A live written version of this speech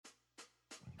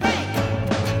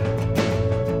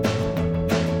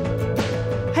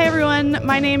everyone.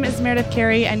 My name is Meredith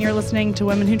Carey, and you're listening to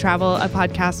Women Who Travel, a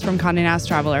podcast from Condé Nast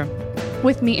Traveler.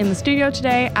 With me in the studio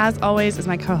today, as always, is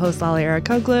my co-host Lale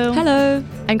Arikoglu. Hello.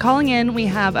 And calling in, we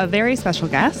have a very special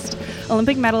guest,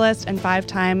 Olympic medalist and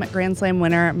 5-time Grand Slam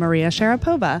winner Maria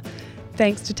Sharapova.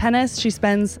 Thanks to tennis, she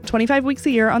spends 25 weeks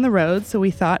a year on the road, so we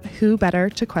thought who better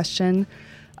to question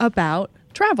about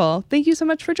travel. Thank you so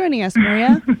much for joining us,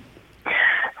 Maria.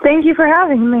 Thank you for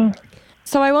having me.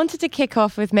 So I wanted to kick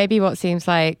off with maybe what seems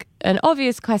like an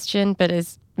obvious question, but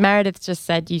as Meredith just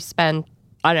said, you spend,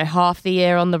 half the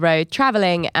year on the road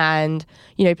traveling and,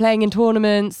 playing in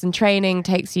tournaments and training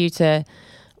takes you to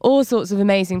all sorts of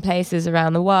amazing places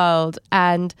around the world.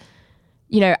 And,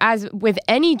 as with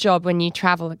any job when you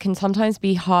travel, it can sometimes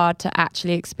be hard to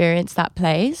actually experience that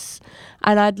place.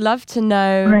 And I'd love to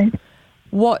know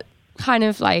what kind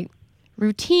of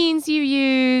routines you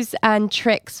use and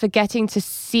tricks for getting to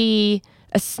see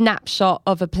a snapshot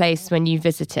of a place when you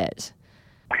visit it.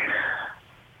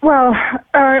 Well,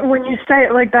 when you say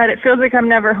it like that, it feels like I'm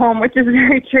never home, which is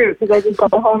very true because I just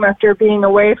got home after being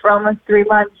away for almost 3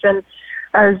 months, and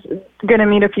I was going to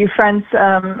meet a few friends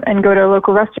and go to a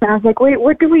local restaurant. I was like, wait,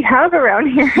 what do we have around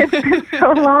here? It's been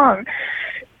so long.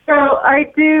 So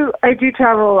I do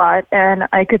travel a lot, and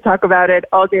I could talk about it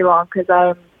all day long because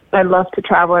I love to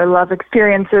travel. I love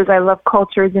experiences. I love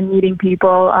cultures and meeting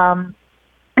people.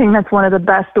 I think that's one of the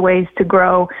best ways to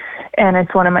grow, and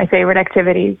it's one of my favorite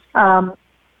activities.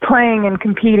 Playing and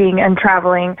competing and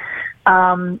traveling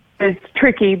is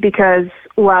tricky because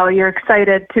while you're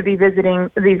excited to be visiting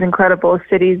these incredible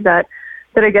cities that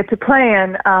I get to play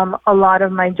in, a lot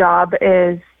of my job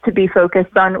is to be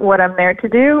focused on what I'm there to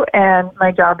do, and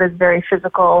my job is very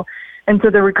physical. And so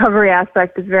the recovery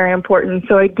aspect is very important.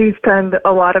 So I do spend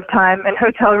a lot of time in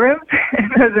hotel rooms in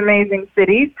those amazing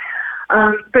cities.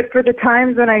 But for the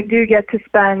times when I do get to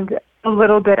spend a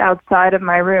little bit outside of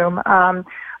my room,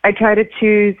 I try to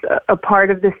choose a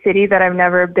part of the city that I've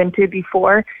never been to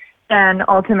before and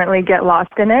ultimately get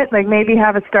lost in it. Like maybe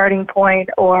have a starting point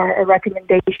or a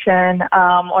recommendation,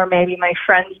 or maybe my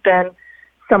friend's been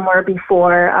somewhere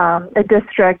before, a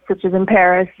district such as in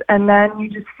Paris, and then you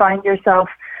just find yourself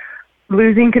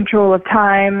losing control of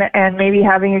time and maybe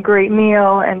having a great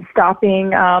meal and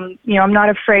stopping. I'm not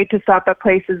afraid to stop at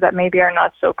places that maybe are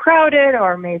not so crowded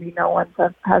or maybe no one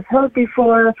has heard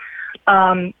before.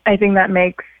 I think that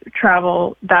makes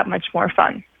travel that much more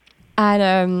fun.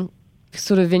 And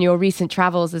sort of in your recent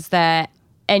travels, is there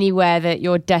anywhere that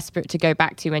you're desperate to go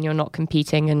back to when you're not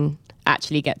competing and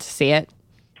actually get to see it?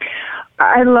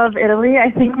 I love Italy.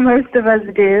 I think most of us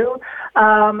do.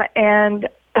 And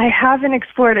I haven't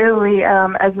explored Italy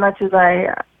as much as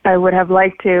I would have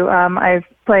liked to. I've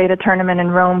played a tournament in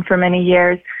Rome for many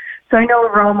years, so I know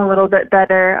Rome a little bit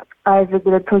better. I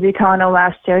visited Positano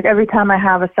last year. Every time I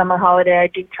have a summer holiday, I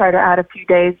do try to add a few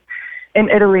days in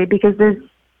Italy because there's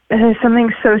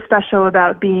something so special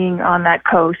about being on that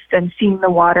coast and seeing the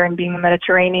water and being in the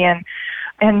Mediterranean.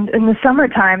 And in the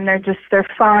summertime, they're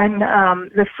fun.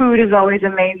 The food is always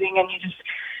amazing, and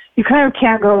you kind of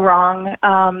can't go wrong.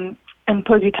 In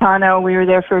Positano, we were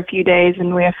there for a few days,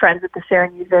 and we have friends at the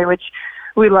Serenise, which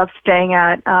we love staying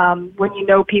at. When you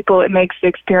know people, it makes the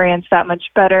experience that much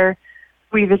better.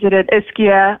 We visited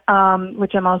Ischia,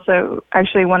 which I'm also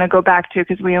actually want to go back to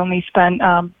because we only spent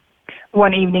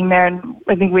one evening there, and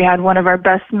I think we had one of our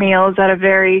best meals at a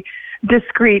very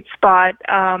discreet spot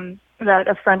that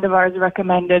a friend of ours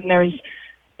recommended, and there was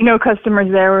no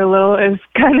customers there.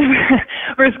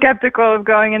 We're skeptical of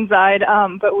going inside,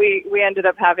 but we ended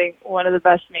up having one of the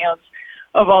best meals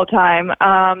of all time.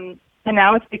 And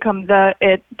now it's become the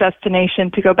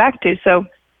destination to go back to. So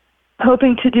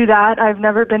hoping to do that. I've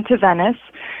never been to Venice,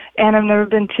 and I've never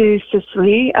been to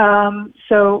Sicily.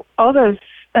 So all those,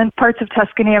 and parts of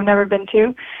Tuscany I've never been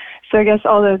to. So I guess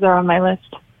all those are on my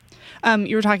list.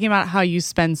 You were talking about how you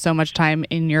spend so much time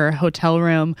in your hotel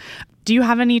room. Do you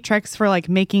have any tricks for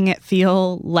making it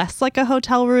feel less like a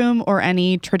hotel room, or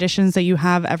any traditions that you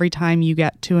have every time you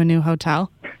get to a new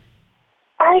hotel?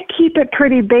 I keep it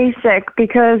pretty basic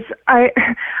because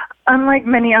unlike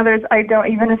many others, I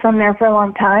don't, even if I'm there for a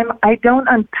long time, I don't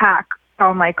unpack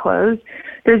all my clothes.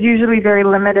 There's usually very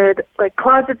limited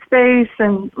closet space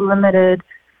and limited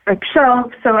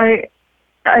shelves. So I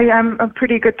am a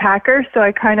pretty good packer. So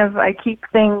I keep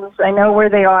things, I know where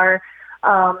they are.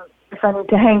 If I need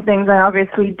to hang things, I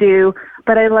obviously do,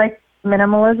 but I like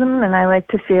minimalism, and I like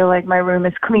to feel like my room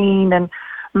is clean and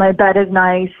my bed is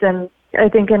nice. And I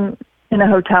think in a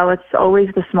hotel, it's always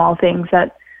the small things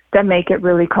that make it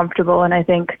really comfortable. And I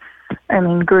think,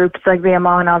 groups like the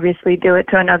Aman obviously do it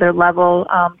to another level,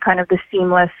 kind of the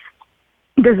seamless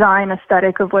design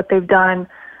aesthetic of what they've done.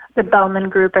 the Bellman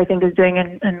Group, I think, is doing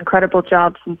an incredible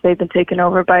job since they've been taken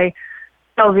over by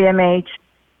LVMH.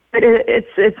 But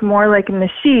it's more like in the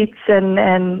sheets and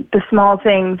the small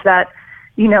things that,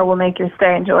 will make your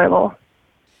stay enjoyable.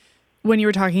 When you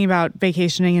were talking about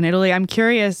vacationing in Italy, I'm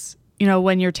curious,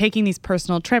 when you're taking these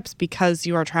personal trips because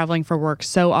you are traveling for work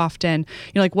so often,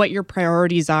 like what your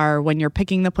priorities are when you're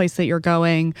picking the place that you're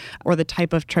going or the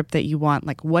type of trip that you want.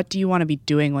 Like, what do you want to be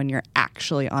doing when you're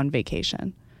actually on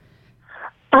vacation?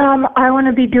 I want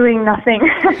to be doing nothing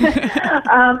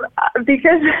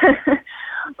because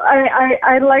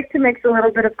I like to mix a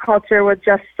little bit of culture with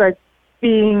just like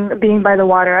being by the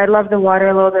water. I love the water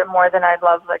a little bit more than I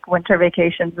love like winter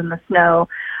vacations in the snow.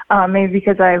 Maybe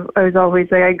because I was always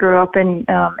like, I grew up in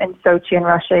Sochi in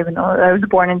Russia, even though I was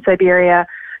born in Siberia.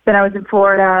 Then I was in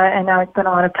Florida, and now I spend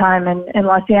a lot of time in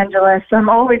Los Angeles. So I'm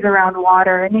always around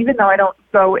water, and even though I don't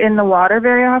go in the water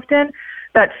very often,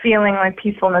 that feeling like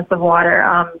peacefulness of water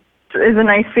is a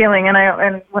nice feeling.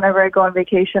 And whenever I go on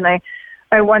vacation,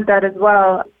 I want that as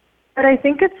well. But I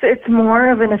think it's more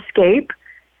of an escape.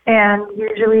 And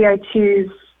usually I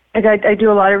choose, I do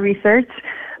a lot of research,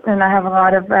 and I have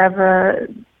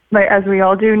like, as we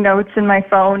all do, notes in my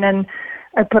phone, and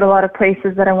I put a lot of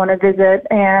places that I want to visit.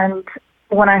 And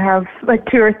when I have like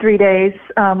 2 or 3 days,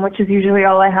 which is usually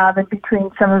all I have in between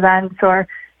some events, or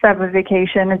if I have a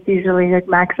vacation, it's usually like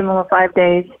maximum of 5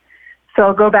 days. So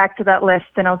I'll go back to that list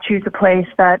and I'll choose a place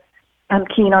that I'm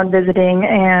keen on visiting,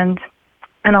 and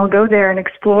I'll go there and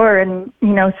explore. And,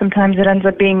 sometimes it ends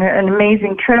up being an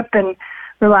amazing trip and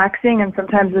relaxing, and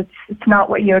sometimes it's not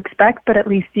what you expect, but at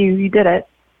least you did it.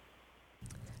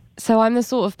 So I'm the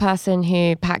sort of person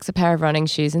who packs a pair of running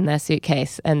shoes in their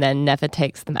suitcase and then never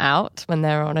takes them out when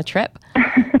they're on a trip.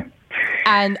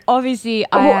 And obviously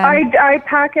I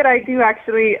pack it. I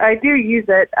do use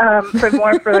it, but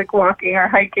more for like walking or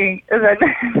hiking than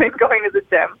going to the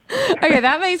gym. Okay,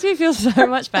 that makes me feel so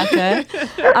much better.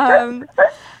 And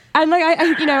like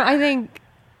I think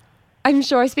I'm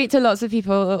sure I speak to lots of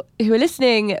people who are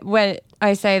listening when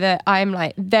I say that I'm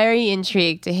like very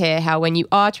intrigued to hear how, when you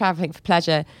are traveling for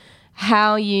pleasure,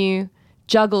 how you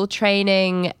juggle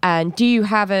training, and do you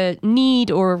have a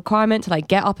need or a requirement to like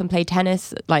get up and play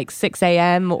tennis at like 6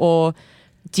 a.m. or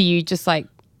do you just like,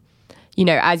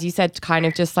 as you said, kind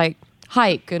of just like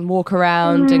hike and walk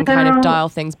around and kind of dial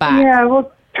things back? Yeah,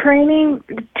 well, training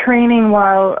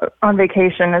while on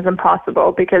vacation is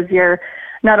impossible, because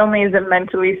not only is it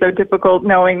mentally so difficult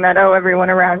knowing that, everyone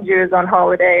around you is on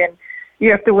holiday and you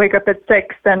have to wake up at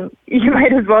 6, then you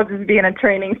might as well just be in a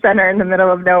training center in the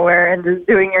middle of nowhere and just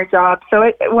doing your job.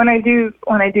 So when I do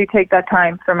take that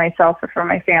time for myself or for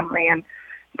my family and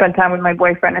spend time with my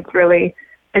boyfriend,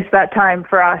 it's that time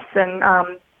for us. And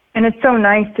it's so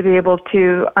nice to be able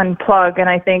to unplug. And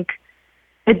I think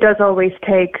it does always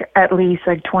take at least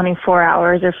like 24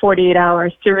 hours or 48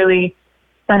 hours to really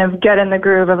kind of get in the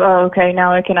groove of, okay,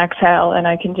 now I can exhale and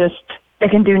I can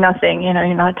do nothing.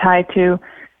 You're not tied to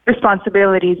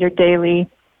responsibilities or daily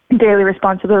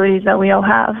responsibilities that we all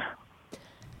have.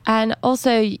 And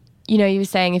also, you were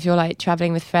saying if you're like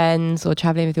traveling with friends or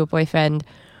traveling with your boyfriend,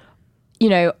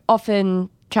 often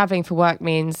traveling for work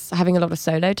means having a lot of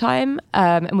solo time.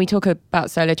 And we talk about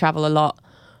solo travel a lot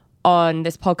on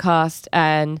this podcast,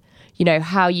 and,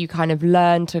 how you kind of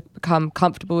learn to become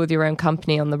comfortable with your own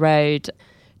company on the road.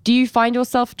 Do you find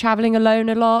yourself traveling alone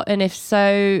a lot? And if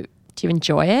so, do you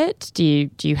enjoy it? Do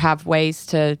you have ways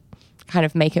to kind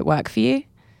of make it work for you?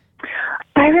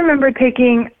 I remember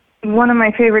taking one of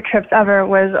my favorite trips ever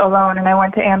was alone, and I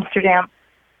went to Amsterdam,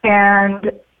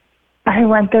 and I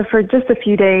went there for just a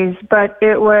few days, but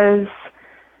I was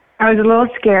a little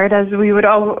scared, as we would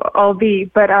all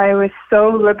be, but I was so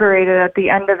liberated at the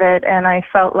end of it, and I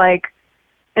felt like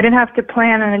I didn't have to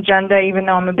plan an agenda, even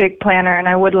though I'm a big planner, and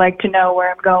I would like to know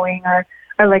where I'm going, or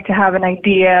I like to have an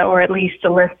idea or at least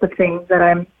a list of things that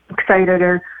I'm excited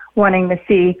or wanting to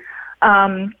see.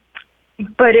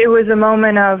 But it was a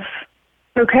moment of,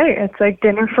 okay, it's like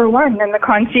dinner for one. And the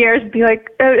concierge would be like,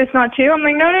 it's not two? I'm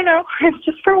like, no, it's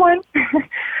just for one.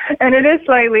 And it is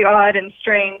slightly odd and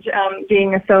strange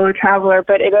being a solo traveler,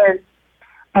 but it is,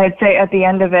 I'd say at the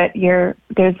end of it,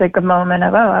 there's like a moment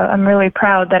of, I'm really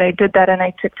proud that I did that and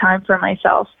I took time for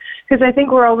myself. Because I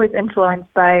think we're always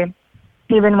influenced by,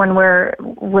 even when we're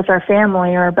with our family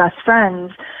or our best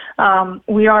friends,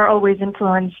 we are always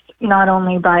influenced not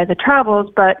only by the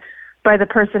travels, but by the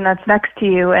person that's next to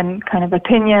you and kind of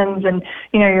opinions. And,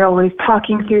 you're always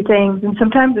talking through things. And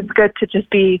sometimes it's good to just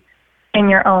be in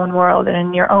your own world and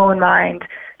in your own mind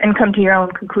and come to your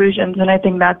own conclusions. And I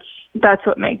think that's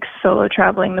what makes solo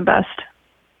traveling the best.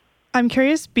 I'm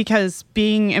curious because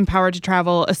being empowered to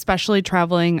travel, especially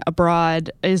traveling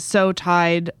abroad, is so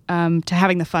tied to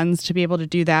having the funds to be able to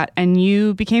do that. And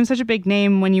you became such a big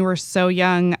name when you were so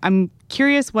young. I'm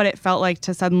curious what it felt like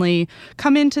to suddenly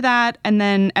come into that. And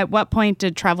then at what point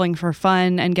did traveling for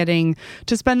fun and getting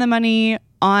to spend the money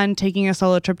on taking a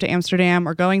solo trip to Amsterdam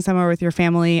or going somewhere with your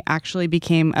family actually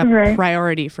became a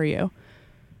priority for you?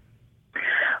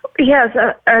 Yes,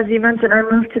 as you mentioned, I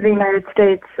moved to the United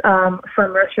States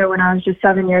from Russia when I was just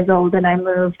 7 years old, and I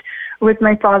moved with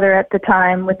my father at the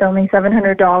time with only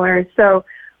 $700. So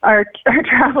our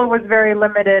travel was very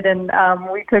limited, and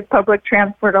we took public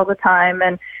transport all the time.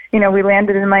 And, we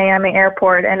landed in Miami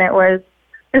airport, and it was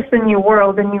just a new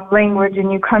world, a new language, a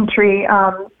new country.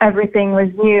 Everything was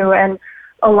new, and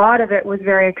a lot of it was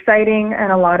very exciting,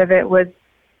 and a lot of it was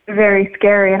very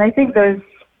scary. And I think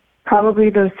probably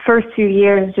those first few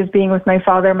years, just being with my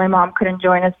father, my mom couldn't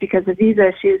join us because of visa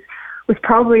issues, was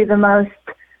probably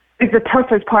the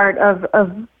toughest part of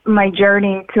my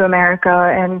journey to America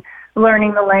and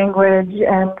learning the language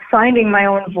and finding my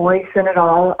own voice in it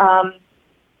all.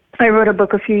 I wrote a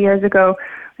book a few years ago,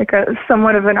 like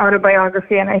somewhat of an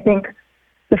autobiography, and I think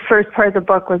the first part of the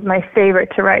book was my favorite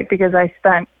to write because I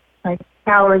spent like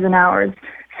hours and hours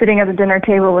sitting at the dinner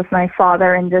table with my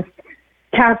father and just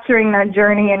capturing that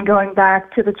journey and going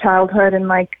back to the childhood and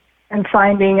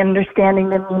finding and understanding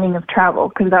the meaning of travel,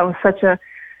 because that was such a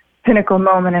pinnacle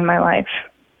moment in my life.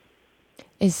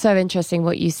 It's so interesting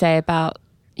what you say about,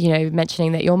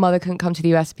 mentioning that your mother couldn't come to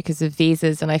the US because of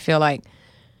visas. And I feel like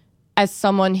as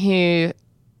someone who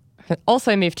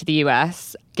also moved to the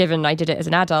US, given I did it as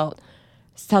an adult,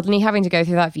 suddenly having to go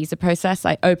through that visa process,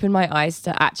 I opened my eyes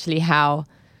to actually how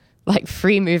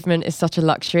free movement is such a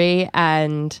luxury,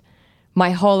 and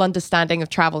my whole understanding of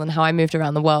travel and how I moved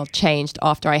around the world changed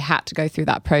after I had to go through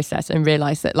that process and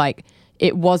realize that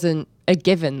it wasn't a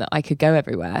given that I could go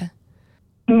everywhere.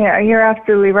 Yeah, you're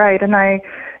absolutely right. And I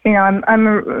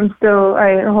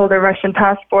hold a Russian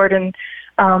passport and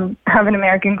have an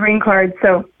American green card.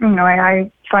 So, I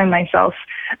find myself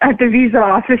at the visa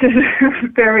offices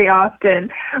very often,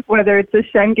 whether it's a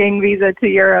Schengen visa to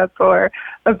Europe or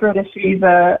a British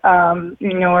visa,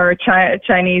 or a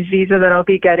Chinese visa that I'll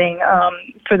be getting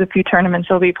for the few tournaments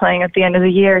I'll be playing at the end of the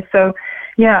year. So,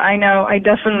 yeah, I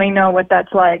definitely know what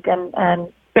that's like,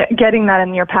 and getting that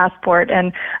in your passport.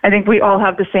 And I think we all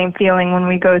have the same feeling when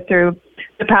we go through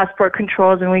the passport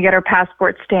controls and we get our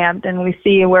passport stamped and we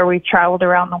see where we've traveled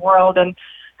around the world and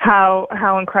how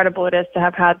incredible it is to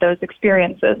have had those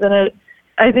experiences. And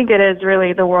I think it is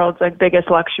really the world's biggest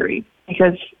luxury,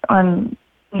 because on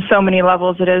so many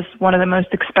levels it is one of the most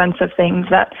expensive things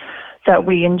that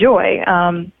we enjoy.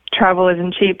 Travel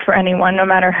isn't cheap for anyone, no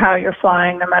matter how you're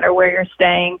flying, no matter where you're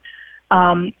staying.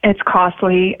 It's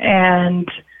costly, and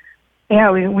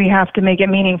we have to make it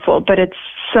meaningful, but it's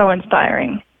so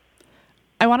inspiring.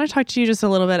 I want to talk to you just a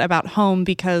little bit about home,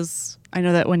 because I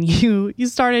know that when you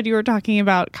started, you were talking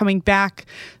about coming back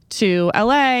to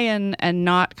LA and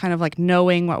not kind of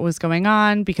knowing what was going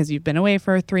on because you've been away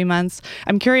for 3 months.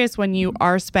 I'm curious, when you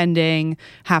are spending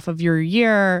half of your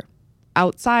year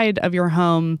outside of your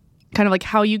home, kind of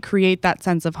how you create that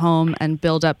sense of home and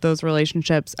build up those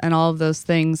relationships and all of those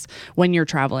things when you're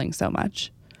traveling so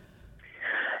much.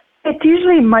 It's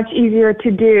usually much easier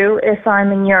to do if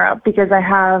I'm in Europe, because I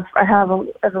have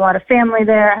a lot of family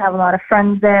there, I have a lot of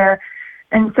friends there,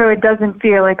 and so it doesn't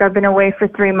feel like I've been away for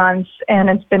 3 months, and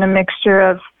it's been a mixture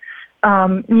of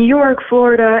New York,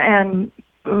 Florida, and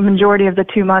the majority of the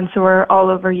 2 months were all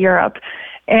over Europe.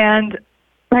 And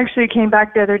I actually came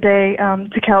back the other day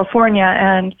to California,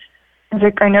 and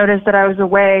I noticed that I was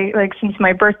away since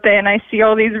my birthday, and I see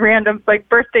all these random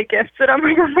birthday gifts, and I'm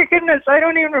like, oh my goodness, I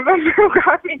don't even remember who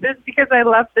got me this because I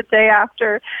left the day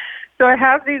after. So I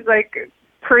have these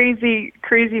crazy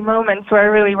moments where I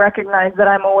really recognize that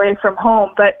I'm away from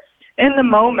home. But in the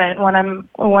moment when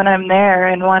I'm there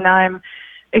and when I'm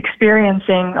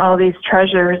experiencing all these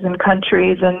treasures and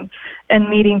countries and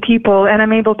meeting people, and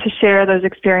I'm able to share those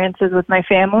experiences with my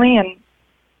family and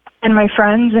my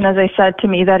friends. And as I said, to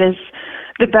me, that is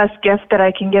the best gift that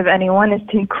I can give anyone, is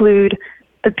to include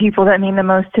the people that mean the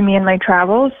most to me in my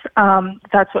travels.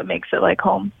 That's what makes it like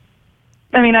home.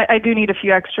 I mean, I do need a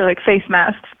few extra face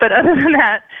masks, but other than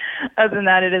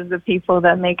that, it is the people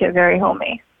that make it very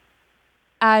homey.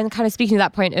 And kind of speaking to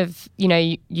that point of,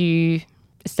 you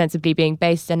ostensibly being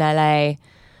based in LA,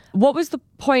 what was the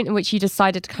point in which you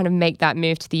decided to kind of make that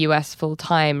move to the US full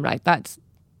time? That's,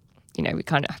 we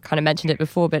kind of mentioned it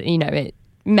before, but it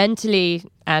mentally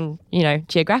and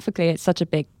geographically, it's such a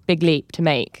big leap to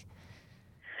make.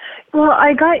 Well,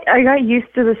 I got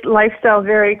used to this lifestyle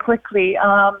very quickly.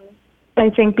 I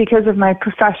think because of my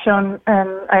profession, and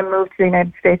I moved to the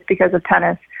United States because of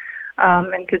tennis,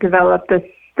 and to develop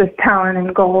this talent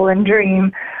and goal and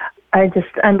dream, I just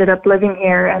ended up living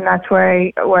here, and that's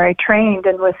where I trained.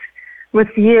 And with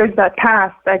years that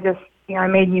passed, I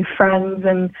made new friends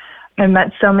and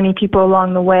met so many people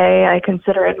along the way. I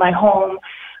consider it my home.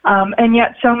 And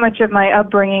yet so much of my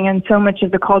upbringing and so much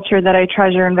of the culture that I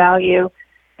treasure and value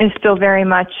is still very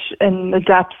much in the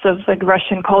depths of like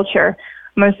Russian culture.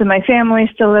 Most of my family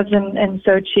still lives in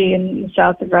Sochi in the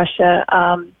south of Russia.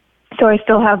 So I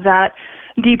still have that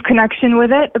deep connection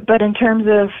with it. But in terms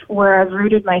of where I've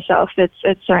rooted myself, it's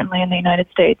certainly in the United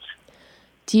States.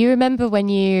 Do you remember when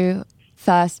you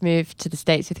first moved to the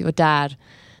States with your dad?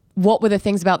 What were the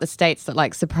things about the States that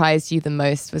like surprised you the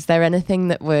most? Was there anything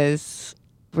that was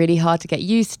really hard to get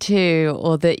used to,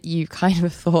 or that you kind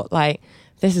of thought like,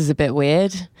 this is a bit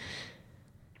weird?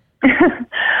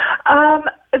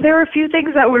 There were a few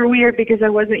things that were weird because I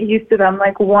wasn't used to them.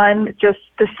 Like one, just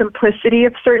the simplicity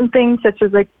of certain things, such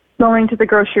as like going to the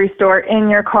grocery store in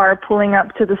your car, pulling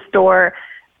up to the store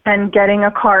and getting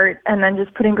a cart and then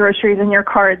just putting groceries in your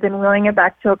cart, then wheeling it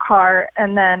back to a car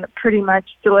and then pretty much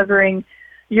delivering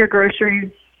your groceries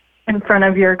in front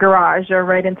of your garage or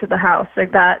right into the house.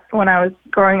 Like that, when I was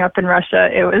growing up in Russia,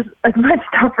 it was a much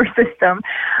tougher system.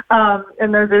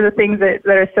 And those are the things that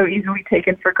are so easily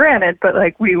taken for granted. But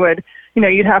like we would,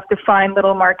 you'd have to find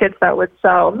little markets that would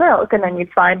sell milk, and then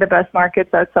you'd find the best markets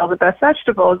that sell the best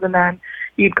vegetables, and then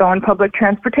you'd go on public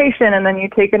transportation, and then you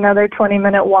take another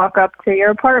 20-minute walk up to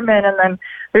your apartment, and then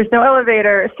there's no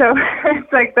elevator. So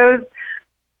it's like those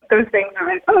things are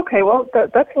like, okay, well,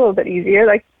 that's a little bit easier.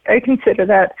 Like I consider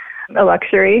that a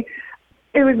luxury.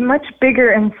 It was much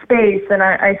bigger in space, and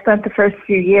I spent the first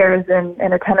few years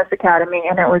in a tennis academy,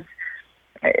 and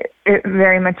it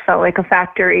very much felt like a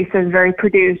factory. So it was very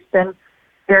produced and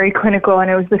very clinical,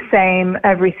 and it was the same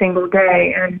every single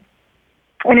day. And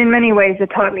in many ways, it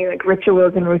taught me like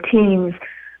rituals and routines,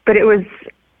 but it was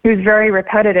very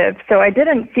repetitive. So I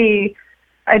didn't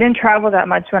travel that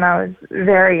much when I was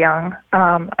very young.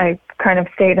 I kind of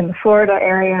stayed in the Florida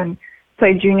area and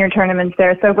played junior tournaments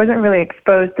there. So I wasn't really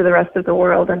exposed to the rest of the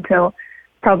world until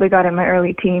probably got in my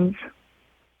early teens.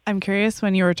 I'm curious,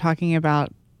 when you were talking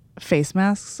about face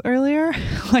masks earlier,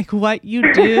 like what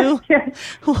you do,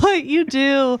 what you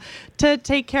do to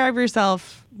take care of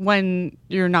yourself when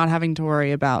you're not having to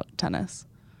worry about tennis.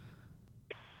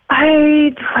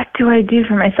 What do I do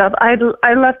for myself? I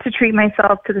love to treat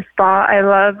myself to the spa. I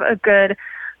love a good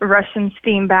Russian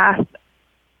steam bath.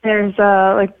 There's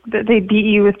they beat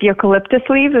you with the eucalyptus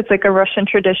leaves. It's like a Russian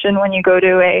tradition when you go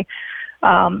to a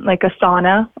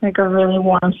sauna, like a really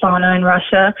warm sauna in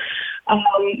Russia.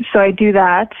 So I do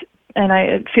that, and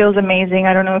it feels amazing.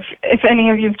 I don't know if any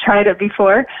of you've tried it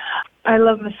before. I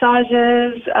love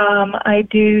massages. I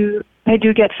do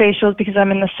get facials because I'm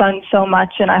in the sun so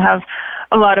much, and I have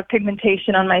a lot of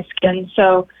pigmentation on my skin.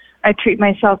 So I treat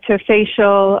myself to a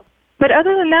facial. But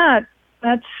other than that,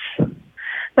 that's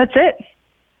it.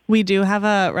 We do have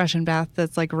a Russian bath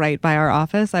that's like right by our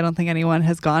office. I don't think anyone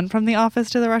has gone from the office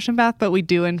to the Russian bath, but we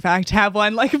do in fact have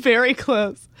one like very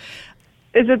close.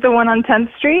 Is it the one on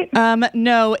 10th Street?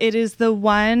 No, it is the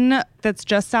one that's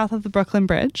just south of the Brooklyn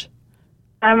Bridge.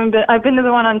 I've been to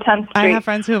the one on 10th Street. I have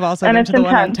friends who have also been to the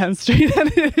one on 10th Street, and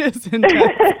it is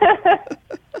intense.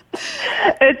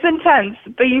 It's intense,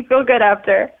 but you feel good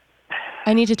after.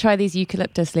 I need to try these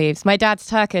eucalyptus leaves. My dad's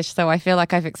Turkish, so I feel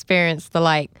like I've experienced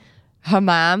the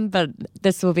hammam, but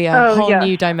this will be a whole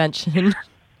new dimension.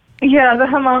 Yeah, the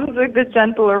hammam is like the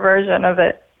gentler version of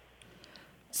it.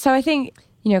 So I think,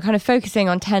 kind of focusing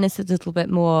on tennis a little bit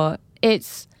more,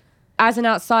 it's, as an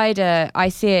outsider, I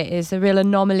see it as a real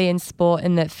anomaly in sport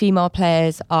in that female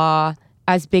players are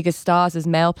as big as stars as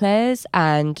male players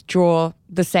and draw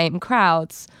the same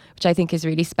crowds, which I think is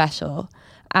really special.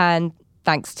 And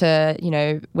thanks to,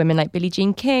 women like Billie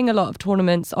Jean King, a lot of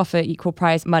tournaments offer equal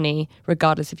prize money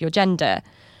regardless of your gender.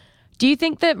 Do you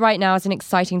think that right now is an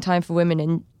exciting time for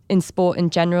women in sport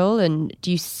in general? And do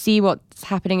you see what's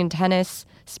happening in tennis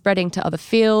spreading to other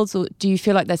fields? Or do you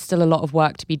feel like there's still a lot of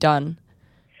work to be done?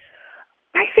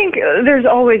 I think there's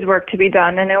always work to be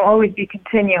done, and it'll always be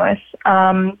continuous.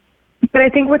 But I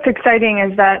think what's exciting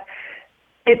is that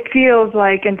it feels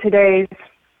like in today's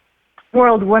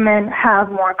world, women have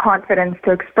more confidence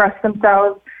to express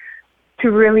themselves, to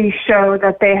really show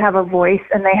that they have a voice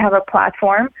and they have a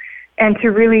platform, and to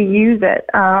really use it.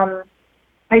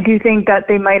 I do think that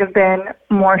they might have been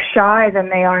more shy than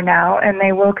they are now, and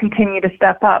they will continue to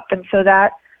step up. And so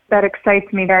that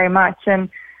excites me very much. And,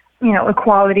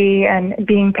 equality and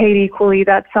being paid equally,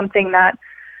 that's something that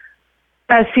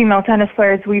as female tennis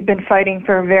players, we've been fighting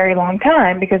for a very long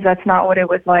time because that's not what it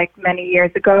was like many years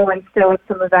ago, and still at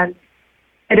some events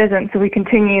it isn't. So we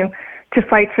continue to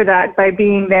fight for that by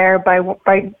being there,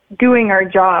 by doing our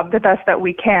job the best that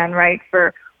we can, right,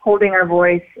 for holding our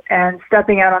voice and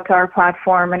stepping out onto our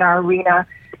platform and our arena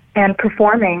and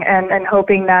performing and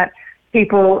hoping that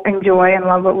people enjoy and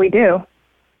love what we do.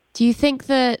 Do you think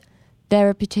that there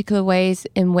are particular ways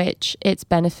in which it's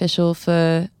beneficial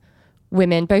for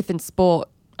women, both in sport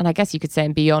and I guess you could say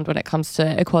and beyond when it comes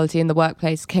to equality in the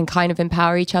workplace, can kind of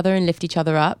empower each other and lift each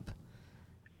other up?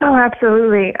 Oh,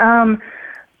 absolutely.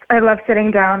 I love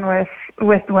sitting down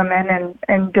with women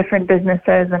and different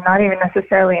businesses, and not even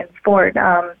necessarily in sport,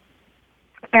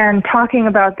 and talking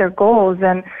about their goals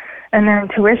and their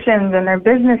intuitions and their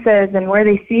businesses and where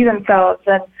they see themselves.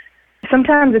 And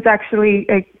sometimes it's actually,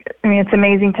 it's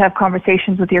amazing to have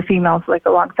conversations with your females, like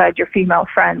alongside your female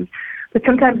friends. But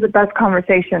sometimes the best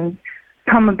conversations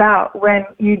come about when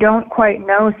you don't quite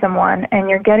know someone and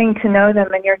you're getting to know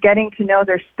them and you're getting to know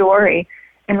their story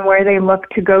and where they look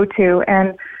to go to.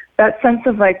 And that sense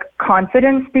of like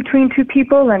confidence between two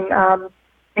people and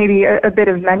maybe a bit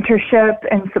of mentorship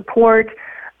and support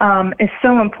is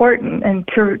so important, and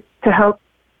to help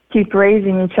keep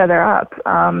raising each other up.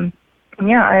 I'm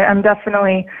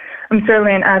certainly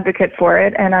an advocate for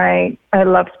it, and I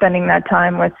love spending that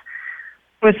time with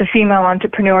the female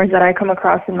entrepreneurs that I come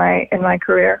across in my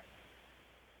career.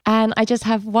 And I just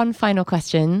have one final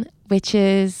question, which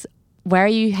is, where are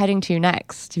you heading to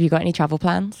next? Have you got any travel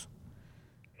plans?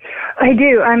 I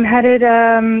do. I'm headed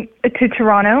to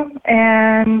Toronto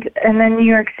and then New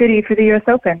York City for the U.S.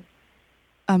 Open.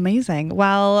 Amazing.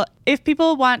 Well, if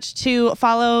people want to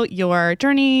follow your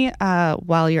journey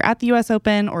while you're at the U.S.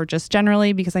 Open or just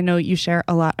generally, because I know you share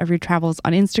a lot of your travels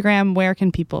on Instagram, where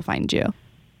can people find you?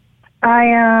 I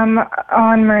am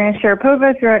on Maria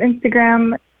Sharapova throughout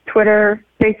Instagram, Twitter,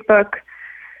 Facebook,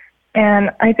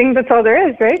 and I think that's all there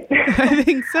is, right? I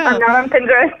think so. I'm not on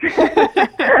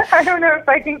Pinterest. I don't know if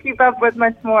I can keep up with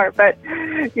much more, but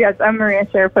yes, I'm Maria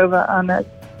Sharapova on those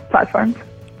platforms.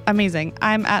 Amazing.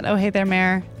 I'm at Oh Hey There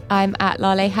Mare. I'm at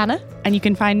Lale Hannah. And you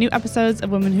can find new episodes of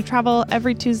Women Who Travel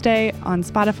every Tuesday on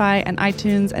Spotify and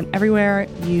iTunes and everywhere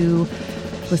you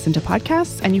listen to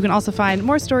podcasts. And you can also find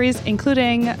more stories,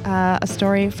 including a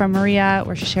story from Maria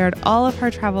where she shared all of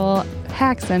her travel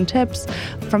hacks and tips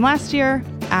from last year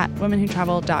at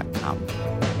womenwhotravel.com.